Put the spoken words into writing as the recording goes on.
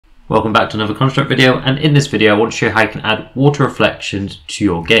Welcome back to another Construct video, and in this video I want to show you how you can add water reflections to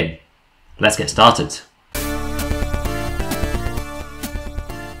your game. Let's get started.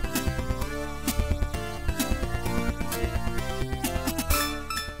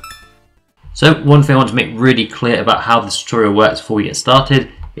 So one thing I want to make really clear about how this tutorial works before we get started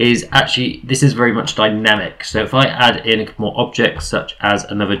is actually this is very much dynamic. So if I add in a couple more objects such as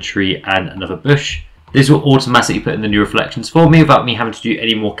another tree and another bush, this will automatically put in the new reflections for me without me having to do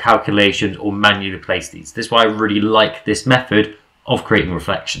any more calculations or manually place these. This is why I really like this method of creating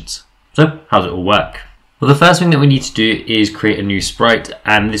reflections. So how does it all work? Well, the first thing that we need to do is create a new sprite,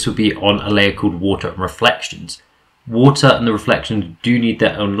 and this will be on a layer called water and reflections. Water and the reflections do need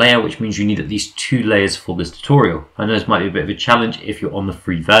their own layer, which means you need at least 2 layers for this tutorial. I know this might be a bit of a challenge if you're on the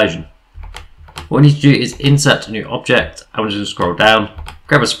free version. What we need to do is insert a new object. I'm just going to scroll down,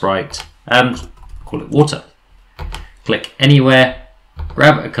 grab a sprite, and call it water. Click anywhere,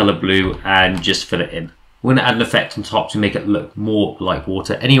 grab a color blue, and just fill it in. We're going to add an effect on top to make it look more like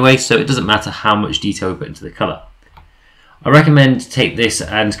water anyway, so it doesn't matter how much detail we put into the color. I recommend take this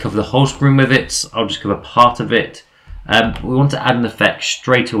and cover the whole screen with it. I'll just cover part of it. We want to add an effect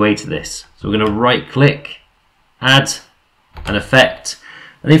straight away to this. So we're going to right click, add an effect.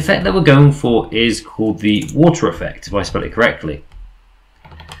 And the effect that we're going for is called the water effect, if I spell it correctly.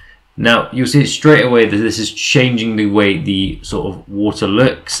 Now you'll see straight away that this is changing the way the sort of water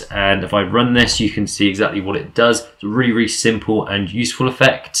looks, and if I run this you can see exactly what it does. It's a really simple and useful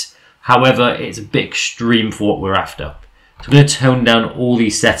effect. However, it's a bit extreme for what we're after. So I'm going to tone down all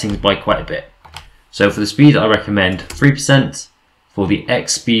these settings by quite a bit. So for the speed I recommend 3%, for the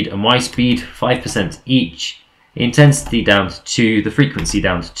X speed and Y speed 5% each, the intensity down to 2, the frequency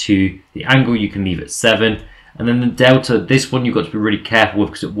down to 2, the angle you can leave at 7, and then the delta, this one you've got to be really careful with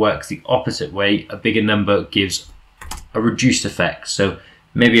because it works the opposite way. A bigger number gives a reduced effect, so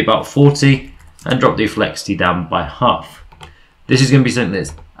maybe about 40, and drop the flexity down by half. This is going to be something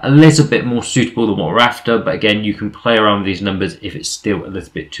that's a little bit more suitable than what we're after, but again you can play around with these numbers if it's still a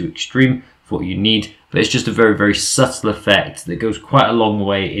little bit too extreme for what you need, but it's just a very subtle effect that goes quite a long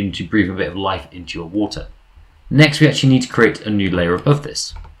way into breathing a bit of life into your water. Next we actually need to create a new layer above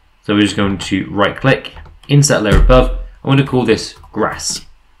this. So we're just going to right click, insert layer above. I'm going to call this grass.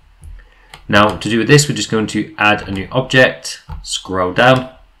 Now to do with this we're just going to add a new object, scroll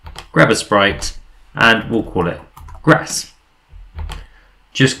down, grab a sprite, and we'll call it grass.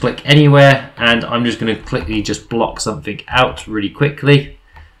 Just click anywhere, and I'm just going to quickly just block something out really quickly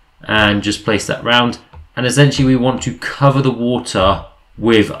and just place that round, and essentially we want to cover the water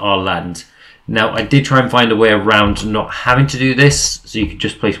with our land. Now I did try and find a way around not having to do this, so you could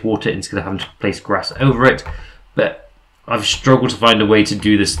just place water instead of having to place grass over it, but I've struggled to find a way to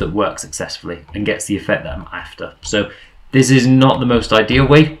do this that works successfully and gets the effect that I'm after. So this is not the most ideal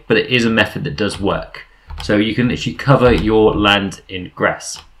way, but it is a method that does work. So you can literally cover your land in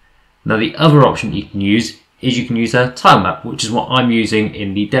grass. Now the other option you can use is you can use a tile map, which is what I'm using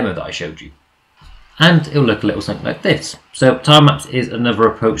in the demo that I showed you. And it'll look a little something like this. So tile maps is another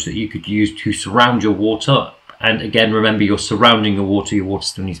approach that you could use to surround your water. And again, remember you're surrounding your water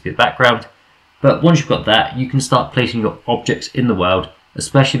still needs to be the background. But once you've got that, you can start placing your objects in the world,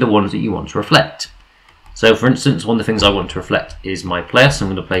 especially the ones that you want to reflect. So for instance, one of the things I want to reflect is my player, so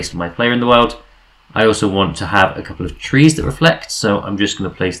I'm going to place my player in the world. I also want to have a couple of trees that reflect, so I'm just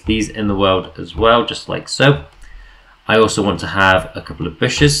going to place these in the world as well, just like so. I also want to have a couple of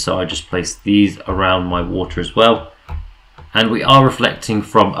bushes, so I just place these around my water as well. And we are reflecting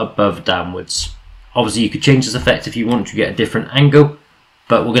from above downwards. Obviously you could change this effect if you want to get a different angle,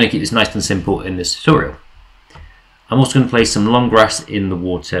 but we're going to keep this nice and simple in this tutorial. I'm also going to place some long grass in the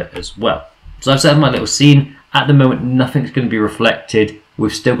water as well. So I've set up my little scene. At the moment nothing's going to be reflected,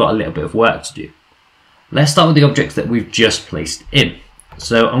 we've still got a little bit of work to do. Let's start with the objects that we've just placed in.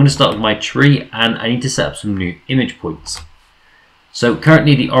 So I'm going to start with my tree, and I need to set up some new image points. So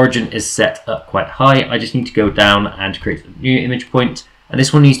currently the origin is set up quite high. I just need to go down and create a new image point, and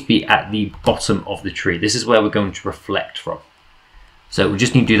this one needs to be at the bottom of the tree. This is where we're going to reflect from. So we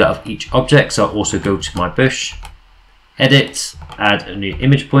just need to do that of each object. So I'll also go to my bush, edit, add a new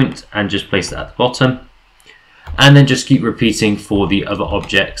image point, and just place that at the bottom. And then just keep repeating for the other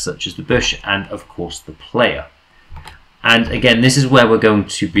objects such as the bush and of course the player. And again, this is where we're going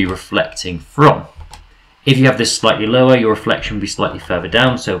to be reflecting from. If you have this slightly lower, your reflection will be slightly further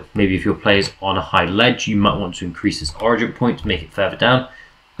down. So maybe if your player's on a high ledge, you might want to increase this origin point to make it further down.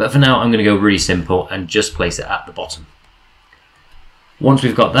 But for now, I'm going to go really simple and just place it at the bottom. Once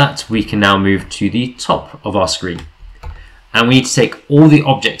we've got that, we can now move to the top of our screen. And we need to take all the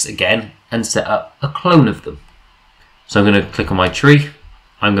objects again and set up a clone of them. So I'm going to click on my tree,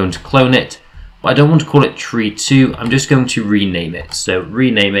 I'm going to clone it, but I don't want to call it tree2. I'm just going to rename it. So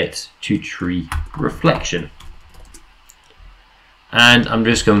rename it to tree reflection. And I'm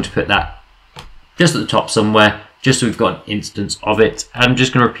just going to put that just at the top somewhere, just so we've got an instance of it. I'm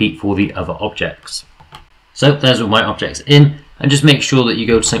just going to repeat for the other objects. So there's all my objects in, and just make sure that you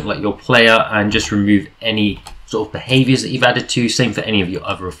go to something like your player and just remove any sort of behaviors that you've added to. Same for any of your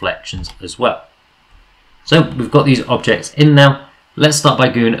other reflections as well. So we've got these objects in now. Let's start by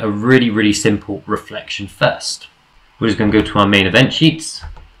doing a really simple reflection first. We're just going to go to our main event sheets.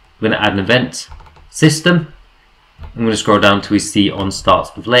 We're going to add an event, system. I'm going to scroll down till we see on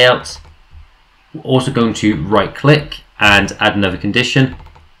start of layout. We're also going to right click and add another condition,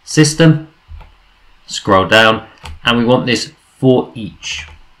 system, scroll down, and we want this for each.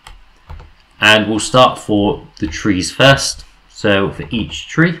 And we'll start for the trees first. So for each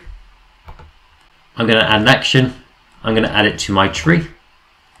tree, I'm going to add an action. I'm going to add it to my tree.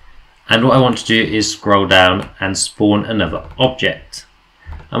 And what I want to do is scroll down and spawn another object.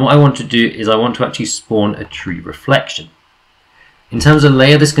 And what I want to do is I want to actually spawn a tree reflection. In terms of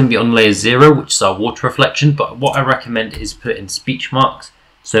layer, this can be on layer 0, which is our water reflection, but what I recommend is put it in speech marks.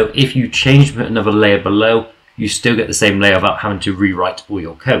 So if you change another layer below, you still get the same layer without having to rewrite all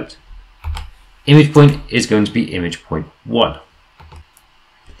your code. Image point is going to be image point 1.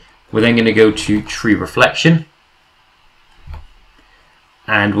 We're then going to go to tree reflection,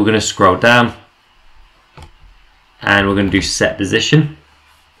 and we're going to scroll down, and we're going to do set position.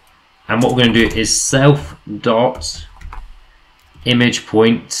 And what we're going to do is self dot image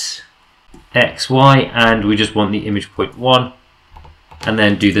point xy, and we just want the image point 1, and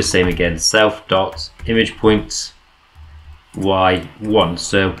then do the same again, self dot image point y1.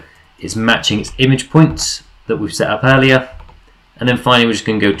 So it's matching its image points that we've set up earlier. And then finally we're just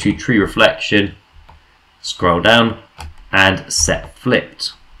going to go to tree reflection, scroll down, and set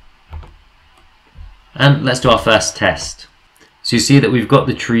flipped. And let's do our first test. So you see that we've got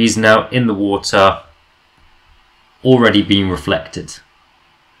the trees now in the water already being reflected.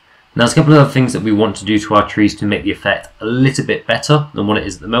 Now there's a couple of other things that we want to do to our trees to make the effect a little bit better than what it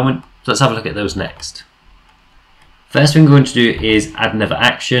is at the moment. So let's have a look at those next. First thing we're going to do is add another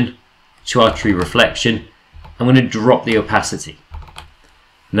action to our tree reflection. I'm going to drop the opacity.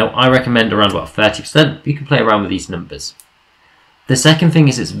 Now I recommend around about 30%, but you can play around with these numbers. The second thing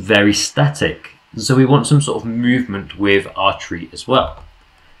is it's very static. So we want some sort of movement with our tree as well.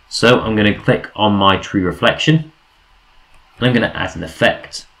 So I'm going to click on my tree reflection, and I'm going to add an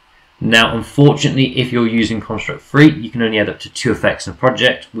effect. Now, unfortunately, if you're using Construct 3, you can only add up to 2 effects in a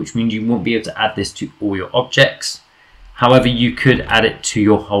project, which means you won't be able to add this to all your objects. However, you could add it to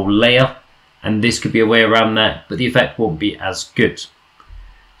your whole layer, and this could be a way around that, but the effect won't be as good.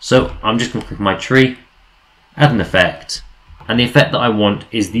 So I'm just going to click my tree, add an effect, and the effect that I want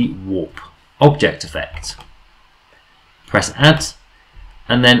is the warp object effect. Press add,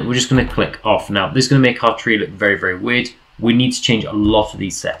 and then we're just going to click off. Now this is going to make our tree look very weird. We need to change a lot of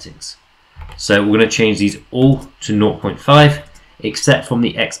these settings. So we're going to change these all to 0.5, except from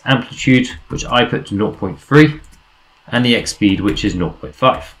the X amplitude, which I put to 0.3, and the X speed, which is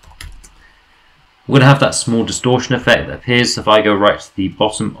 0.5. We're going to have that small distortion effect that appears. So if I go right to the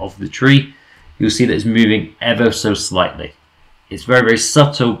bottom of the tree, you'll see that it's moving ever so slightly. It's very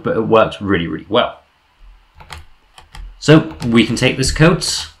subtle, but it works really well. So we can take this code,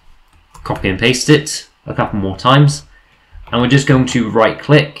 copy and paste it a couple more times, and we're just going to right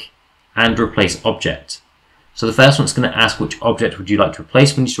click and replace object. So the first one's going to ask which object would you like to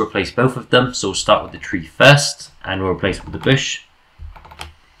replace. We need to replace both of them. So we'll start with the tree first, and we'll replace it with the bush.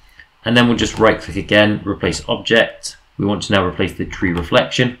 And then we'll just right click again, replace object. We want to now replace the tree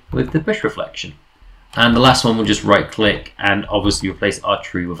reflection with the bush reflection. And the last one, we'll just right click and obviously replace our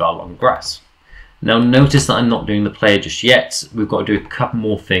tree with our long grass. Now notice that I'm not doing the player just yet. We've got to do a couple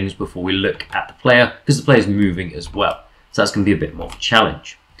more things before we look at the player, because the player is moving as well. So that's going to be a bit more of a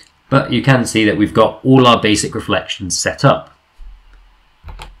challenge. But you can see that we've got all our basic reflections set up.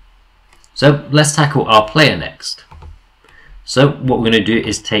 So let's tackle our player next. So what we're going to do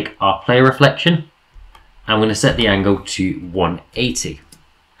is take our player reflection, and we're going to set the angle to 180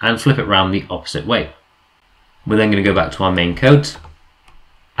 and flip it around the opposite way. We're then going to go back to our main code,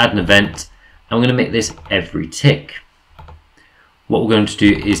 add an event, and we're going to make this every tick. What we're going to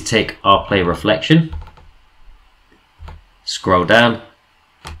do is take our player reflection, scroll down,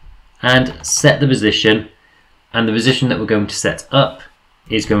 and set the position. And the position that we're going to set up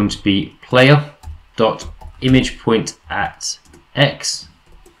is going to be player.imagePoint at X,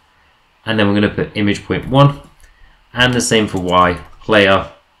 and then we're going to put image point 1, and the same for Y,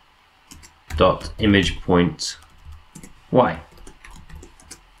 player.imagePoint Y.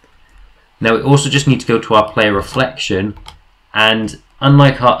 Now we also just need to go to our player reflection, and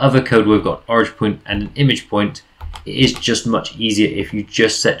unlike our other code where we've got origin point and an image point, it is just much easier if you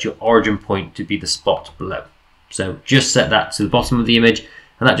just set your origin point to be the spot below. So just set that to the bottom of the image,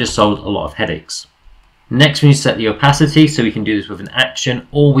 and that just solves a lot of headaches. Next we need to set the opacity, so we can do this with an action,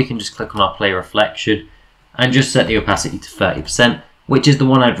 or we can just click on our player reflection and just set the opacity to 30%, which is the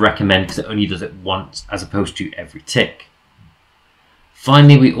one I'd recommend because it only does it once as opposed to every tick.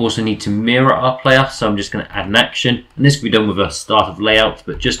 Finally, we also need to mirror our player, so I'm just going to add an action, and this can be done with a start of layout,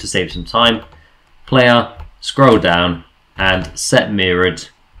 but just to save some time, player, scroll down and set mirrored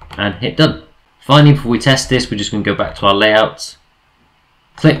and hit done. Finally, before we test this, we're just going to go back to our layouts,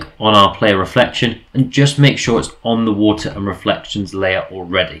 click on our player reflection and just make sure it's on the water and reflections layer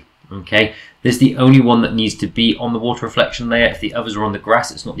already. Okay, this is the only one that needs to be on the water reflection layer. If the others are on the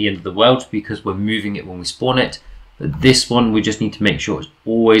grass, it's not the end of the world because we're moving it when we spawn it. But this one, we just need to make sure it's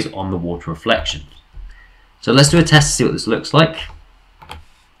always on the water reflections. So let's do a test to see what this looks like.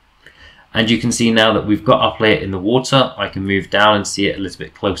 And you can see now that we've got our player in the water. I can move down and see it a little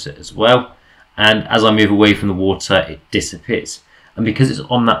bit closer as well. And as I move away from the water, it disappears. And because it's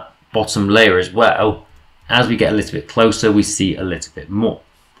on that bottom layer as well, as we get a little bit closer, we see a little bit more.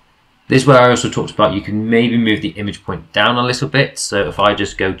 This is where I also talked about you can maybe move the image point down a little bit. So if I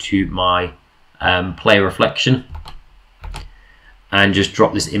just go to my player reflection and just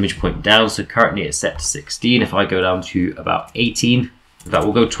drop this image point down, so currently it's set to 16. If I go down to about 18, in fact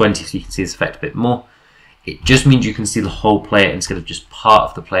we'll go 20 so you can see this effect a bit more. It just means you can see the whole player instead of just part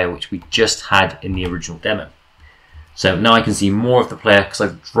of the player, which we just had in the original demo. So now I can see more of the player because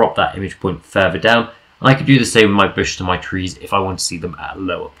I've dropped that image point further down. And I could do the same with my bush to my trees if I want to see them at a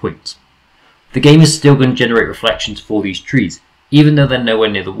lower point. The game is still going to generate reflections for these trees. Even though they're nowhere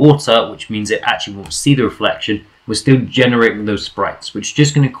near the water, which means it actually won't see the reflection, we're still generating those sprites, which is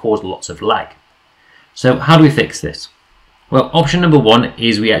just going to cause lots of lag. So how do we fix this? Well, option number one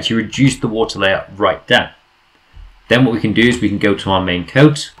is we actually reduce the water layer right down. Then what we can do is we can go to our main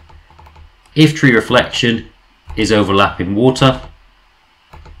code. If tree reflection is overlapping water,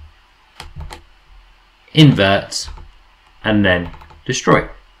 invert, and then destroy.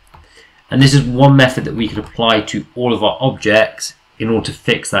 And this is one method that we could apply to all of our objects in order to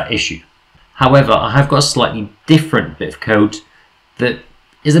fix that issue. However, I have got a slightly different bit of code that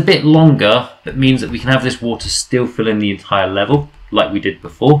is a bit longer, that means that we can have this water still fill in the entire level like we did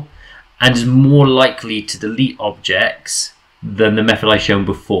before, and is more likely to delete objects than the method I've shown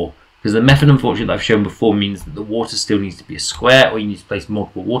before. Because the method, unfortunately, that I've shown before means that the water still needs to be a square, or you need to place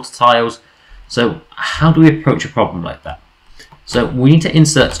multiple water tiles. So how do we approach a problem like that? So we need to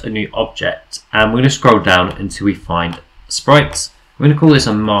insert a new object, and we're going to scroll down until we find sprites. We're going to call this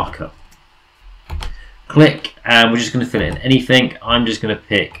a marker. Click, and we're just going to fill it in anything. I'm just going to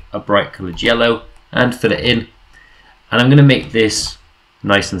pick a bright coloured yellow and fill it in. And I'm going to make this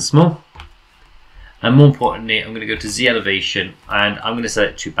nice and small. And more importantly, I'm going to go to Z elevation, and I'm going to set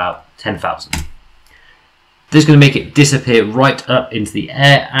it to about 10,000. This is going to make it disappear right up into the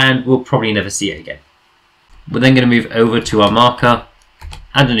air, and we'll probably never see it again. We're then going to move over to our marker,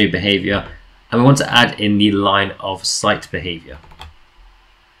 add a new behavior, and we want to add in the line of sight behavior.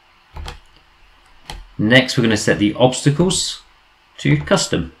 Next, we're going to set the obstacles to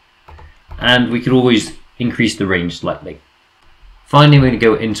custom, and we could always increase the range slightly. Finally, we're going to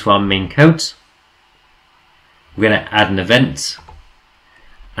go into our main code. We're going to add an event,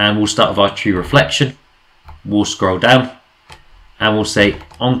 and we'll start with our tree reflection. We'll scroll down, and we'll say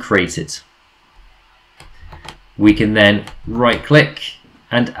on created. We can then right click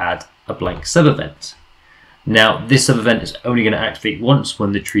and add a blank sub event. Now this sub event is only going to activate once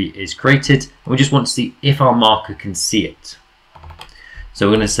when the tree is created, and we just want to see if our marker can see it. So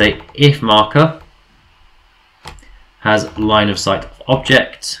we're going to say if marker has line of sight of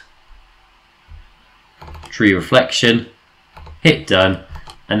object, tree reflection, hit done,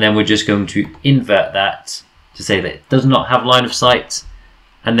 and then we're just going to invert that to say that it does not have line of sight,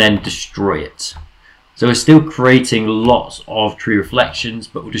 and then destroy it. So we're still creating lots of tree reflections,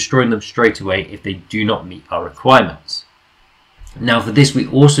 but we're destroying them straight away if they do not meet our requirements. Now for this, we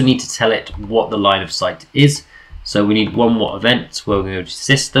also need to tell it what the line of sight is. So we need one more event where we're going to go to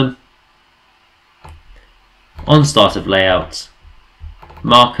system, on start of layout,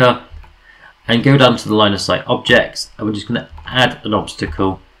 marker, and go down to the line of sight objects, and we're just going to add an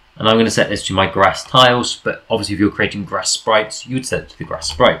obstacle, and I'm going to set this to my grass tiles, but obviously if you're creating grass sprites, you would set it to the grass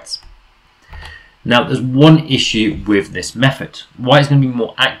sprites. Now there's one issue with this method. Why it's going to be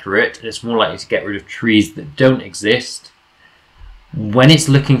more accurate, and it's more likely to get rid of trees that don't exist. When it's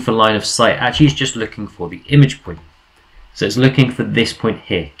looking for line of sight, actually it's just looking for the image point. So it's looking for this point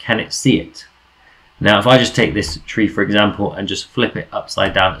here. Can it see it? Now, if I just take this tree, for example, and just flip it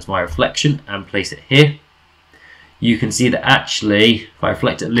upside down as my reflection and place it here, you can see that actually, if I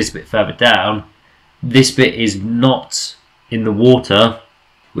reflect it a little bit further down, this bit is not in the water,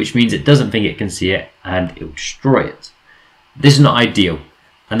 which means it doesn't think it can see it and it will destroy it. This is not ideal,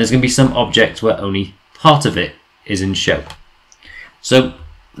 and there's going to be some objects where only part of it is in show. So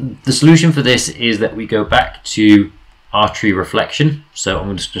the solution for this is that we go back to our tree reflection. So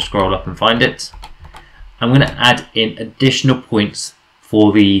I'm just going to scroll up and find it. I'm going to add in additional points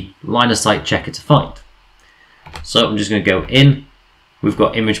for the line of sight checker to find. So I'm just going to go in. We've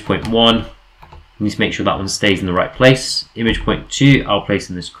got image point 1. We need to make sure that one stays in the right place. Image point 2, I'll place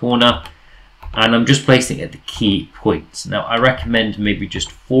in this corner. And I'm just placing it at the key points. Now, I recommend maybe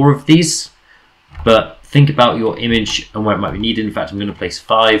just 4 of these, but think about your image and where it might be needed. In fact, I'm going to place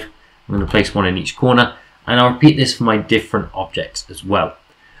 5. I'm going to place 1 in each corner. And I'll repeat this for my different objects as well.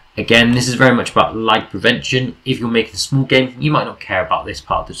 Again, this is very much about lag prevention. If you're making a small game, you might not care about this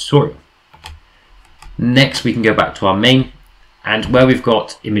part of the tutorial. Next, we can go back to our main, and where we've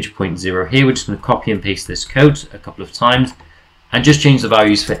got image point 0 here, we're just going to copy and paste this code a couple of times and just change the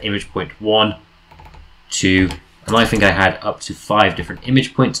values for image point 1, 2, and I think I had up to 5 different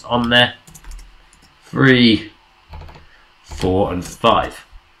image points on there, 3, 4, and 5.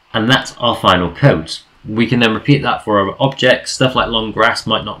 And that's our final code. We can then repeat that for our objects. Stuff like long grass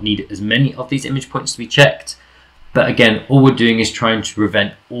might not need as many of these image points to be checked. But again, all we're doing is trying to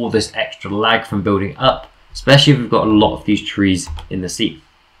prevent all this extra lag from building up, especially if we've got a lot of these trees in the sea.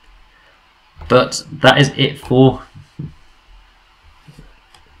 But that is it for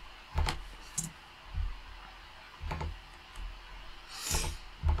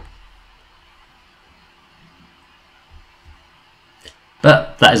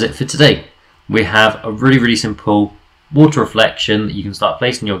today. We have a really simple water reflection that you can start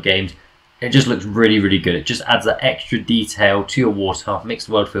placing in your games. It just looks really good. It just adds that extra detail to your water, makes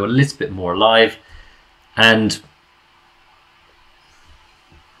the world feel a little bit more alive.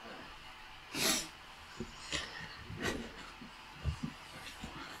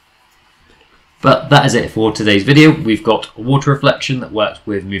 But that is it for today's video. We've got a water reflection that works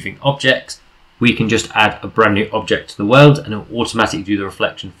with moving objects. We can just add a brand new object to the world and it will automatically do the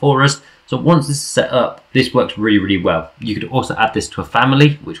reflection for us. So once this is set up, this works really well. You could also add this to a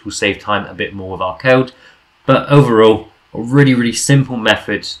family, which will save time a bit more with our code. But overall, a really simple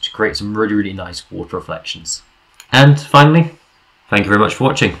method to create some really nice water reflections. And finally, thank you very much for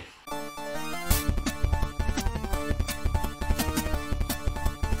watching.